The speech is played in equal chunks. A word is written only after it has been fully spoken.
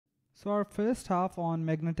So our first half on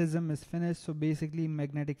magnetism is finished. So basically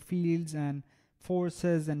magnetic fields and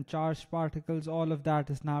forces and charged particles, all of that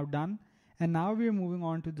is now done. And now we're moving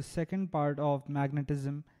on to the second part of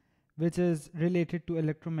magnetism, which is related to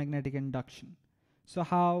electromagnetic induction. So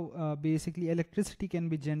how basically electricity can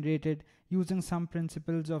be generated using some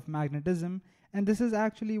principles of magnetism, and this is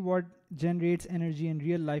actually what generates energy in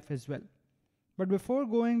real life as well. But before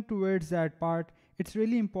going towards that part, it's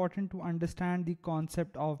really important to understand the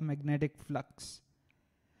concept of magnetic flux.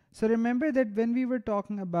 So remember that when we were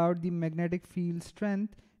talking about the magnetic field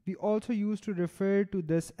strength, we also used to refer to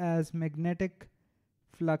this as magnetic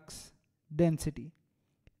flux density.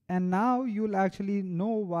 And now you'll actually know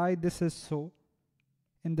why this is so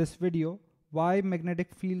in this video, why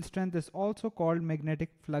magnetic field strength is also called magnetic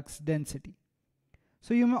flux density.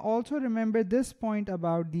 So you may also remember this point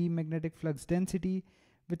about the magnetic flux density,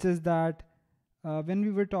 which is that when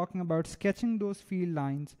we were talking about sketching those field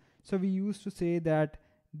lines, so we used to say that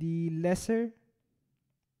the lesser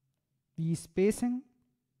the spacing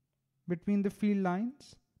between the field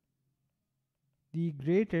lines, the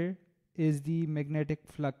greater is the magnetic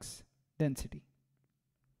flux density.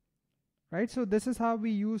 Right? So this is how we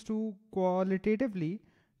used to qualitatively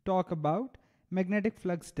talk about magnetic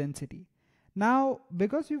flux density. Now,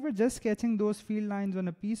 because we were just sketching those field lines on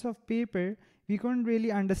a piece of paper, we couldn't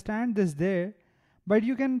really understand this there, but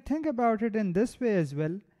you can think about it in this way as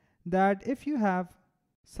well, that if you have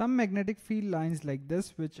some magnetic field lines like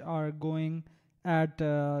this, which are going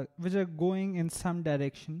in some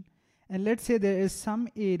direction, and let's say there is some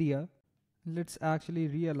area, let's actually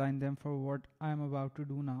realign them for what I'm about to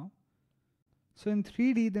do now. So in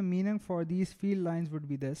 3D, the meaning for these field lines would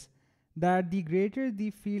be this, that the greater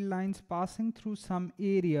the field lines passing through some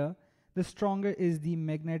area, the stronger is the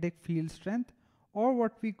magnetic field strength, or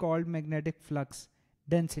what we call magnetic flux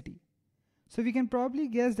density. So we can probably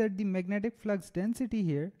guess that the magnetic flux density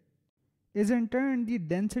here is in turn the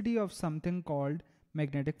density of something called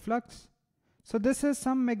magnetic flux. So this is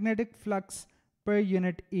some magnetic flux per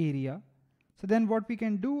unit area. So then what we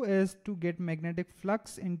can do is, to get magnetic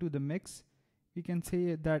flux into the mix, we can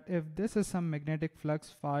say that if this is some magnetic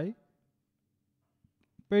flux phi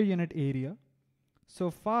per unit area,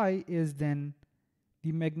 so phi is then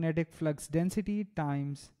the magnetic flux density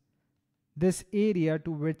times this area to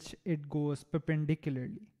which it goes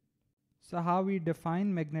perpendicularly. So how we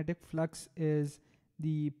define magnetic flux is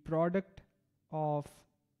the product of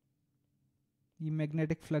the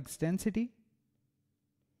magnetic flux density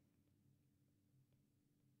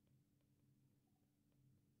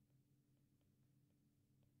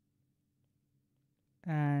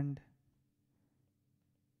and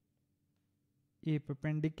a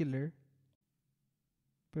perpendicular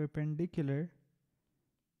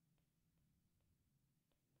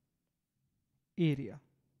area.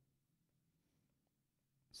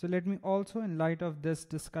 So let me also, in light of this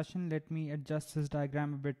discussion, let me adjust this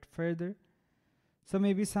diagram a bit further. So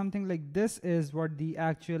maybe something like this is what the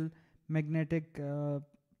actual magnetic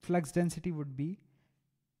flux density would be,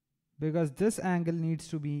 because this angle needs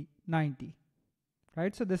to be 90,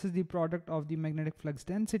 right? So this is the product of the magnetic flux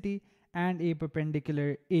density and a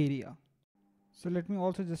perpendicular area. So let me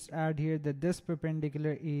also just add here that this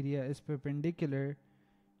perpendicular area is perpendicular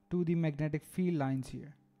to the magnetic field lines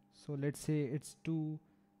here. So let's say it's to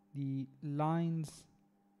the lines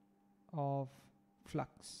of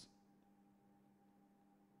flux.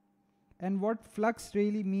 And what flux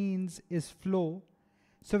really means is flow.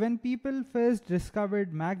 So when people first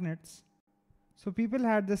discovered magnets, so people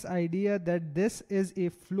had this idea that this is a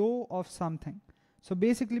flow of something. So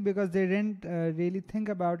basically, because they didn't really think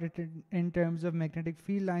about it in terms of magnetic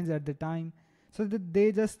field lines at the time, so that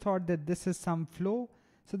they just thought that this is some flow.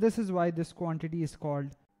 So this is why this quantity is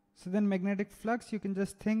called. So then magnetic flux, you can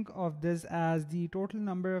just think of this as the total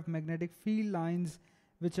number of magnetic field lines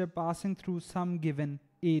which are passing through some given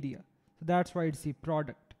area. So that's why it's the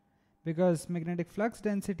product, because magnetic flux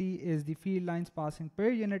density is the field lines passing per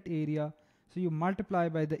unit area. So you multiply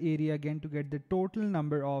by the area again to get the total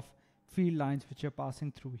number of field lines which are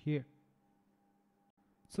passing through here.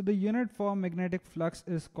 So the unit for magnetic flux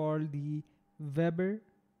is called the Weber,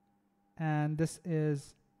 and this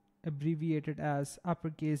is abbreviated as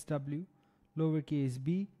uppercase W, lowercase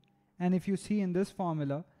b. And if you see in this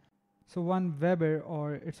formula, so 1 Weber,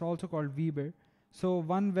 or it's also called Weber, so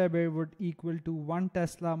 1 Weber would equal to 1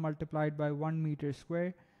 Tesla multiplied by 1 meter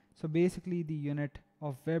square. So basically the unit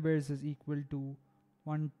of Webers is equal to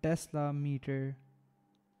 1 Tesla meter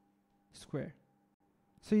square.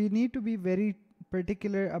 So you need to be very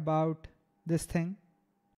particular about this thing,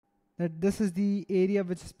 that this is the area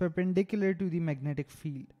which is perpendicular to the magnetic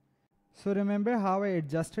field. So remember how I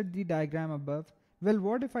adjusted the diagram above? Well,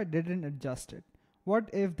 what if I didn't adjust it? What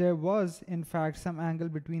if there was in fact some angle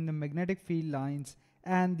between the magnetic field lines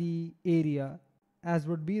and the area, as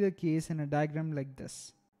would be the case in a diagram like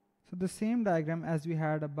this? So the same diagram as we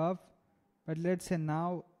had above, but let's say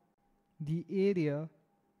now the area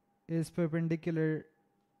is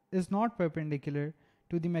not perpendicular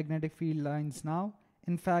to the magnetic field lines now.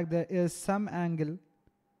 In fact, there is some angle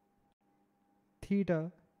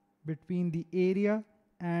theta between the area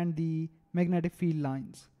and the magnetic field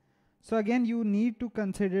lines. So again, you need to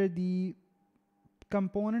consider the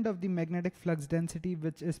component of the magnetic flux density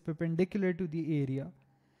which is perpendicular to the area.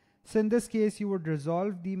 So in this case, you would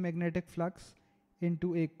resolve the magnetic flux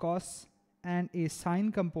into a cos and a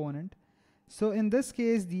sine component. So in this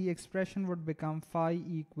case, the expression would become phi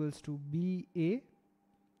equals to BA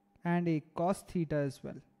and a cos theta as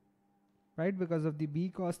well, right? Because of the B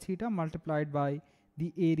cos theta multiplied by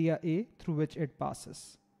the area A through which it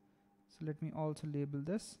passes. So let me also label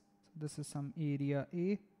this. So this is some area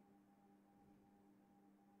A.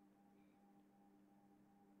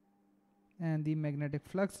 And the magnetic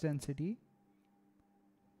flux density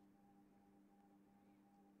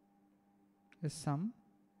is some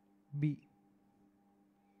B.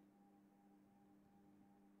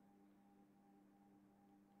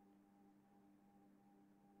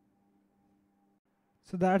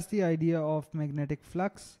 So that's the idea of magnetic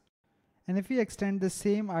flux. And if we extend the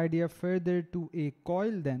same idea further to a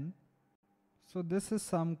coil then, so this is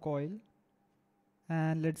some coil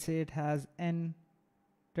and let's say it has N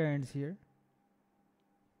turns here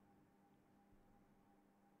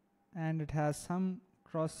and it has some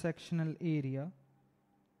cross-sectional area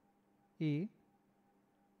A.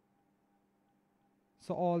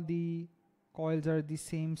 So all the coils are the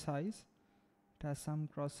same size. It has some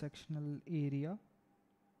cross-sectional area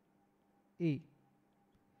A.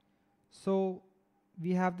 So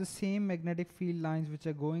we have the same magnetic field lines which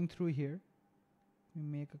are going through here. We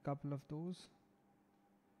make a couple of those.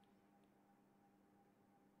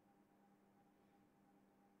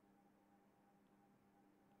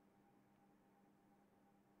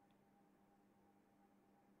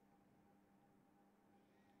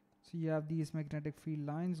 So you have these magnetic field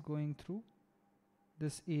lines going through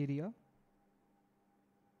this area.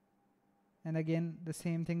 And again, the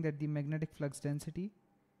same thing, that the magnetic flux density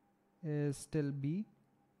is still B.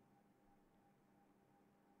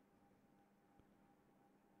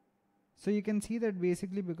 So you can see that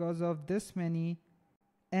basically because of this many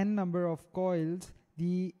N number of coils,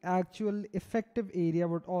 the actual effective area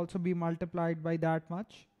would also be multiplied by that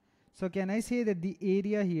much. So can I say that the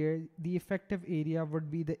area here, the effective area, would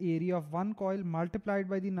be the area of one coil multiplied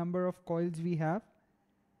by the number of coils we have?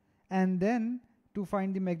 And then to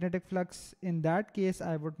find the magnetic flux, in that case,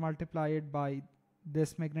 I would multiply it by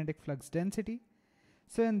this magnetic flux density.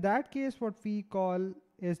 So in that case, what we call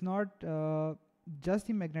is not just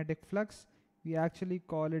the magnetic flux, we actually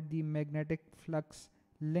call it the magnetic flux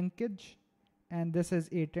linkage. And this is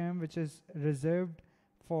a term which is reserved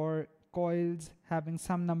for coils having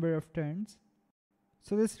some number of turns.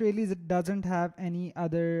 So this really doesn't have any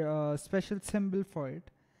other special symbol for it.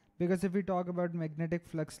 Because if we talk about magnetic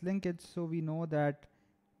flux linkage, so we know that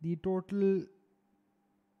the total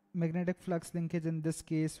magnetic flux linkage in this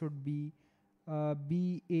case would be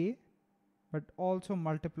BA, but also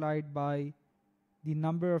multiplied by the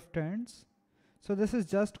number of turns. So this is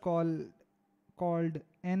just called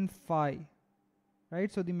N phi,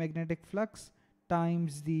 right? So the magnetic flux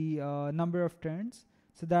times the number of turns.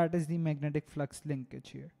 So that is the magnetic flux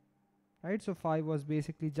linkage here, right? So phi was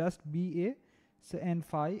basically just BA. So N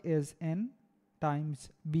phi is N times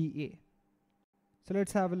BA. So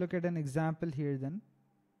let's have a look at an example here then.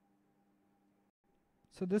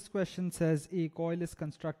 So this question says a coil is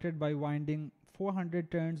constructed by winding 400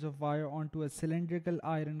 turns of wire onto a cylindrical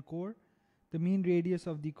iron core. The mean radius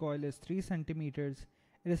of the coil is 3 centimeters.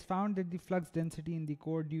 It is found that the flux density in the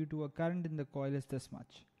core due to a current in the coil is this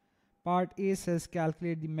much. Part A says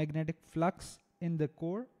calculate the magnetic flux in the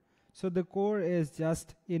core. So the core is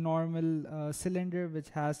just a normal cylinder which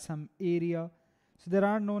has some area. So there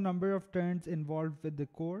are no number of turns involved with the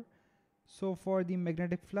core. So for the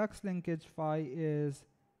magnetic flux linkage, phi is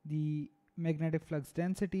the magnetic flux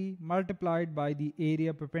density multiplied by the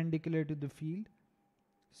area perpendicular to the field.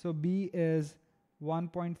 So B is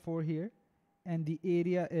 1.4 here, and the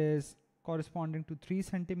area is corresponding to 3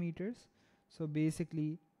 centimeters. So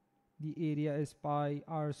basically the area is pi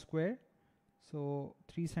r square. So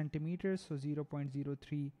 3 centimeters, so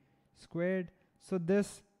 0.03 squared. So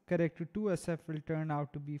this corrected to SF will turn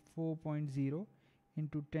out to be 4.0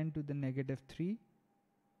 into 10 to the negative 3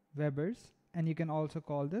 Webers. And you can also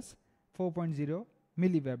call this 4.0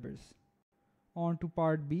 milliwebers. On to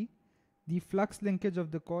part B, the flux linkage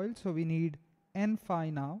of the coil. So we need n phi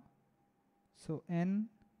now. So n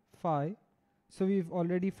phi. So we've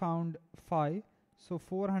already found phi. So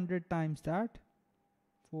 400 times that,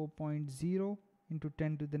 4.0 into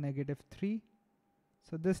 10 to the negative 3.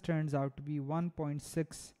 So this turns out to be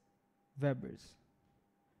 1.6 webers.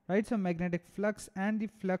 Right, so magnetic flux and the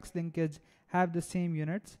flux linkage have the same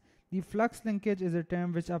units. The flux linkage is a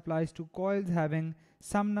term which applies to coils having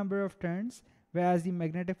some number of turns, whereas the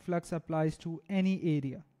magnetic flux applies to any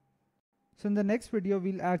area. So in the next video,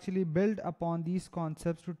 we'll actually build upon these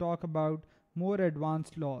concepts to talk about more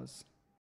advanced laws.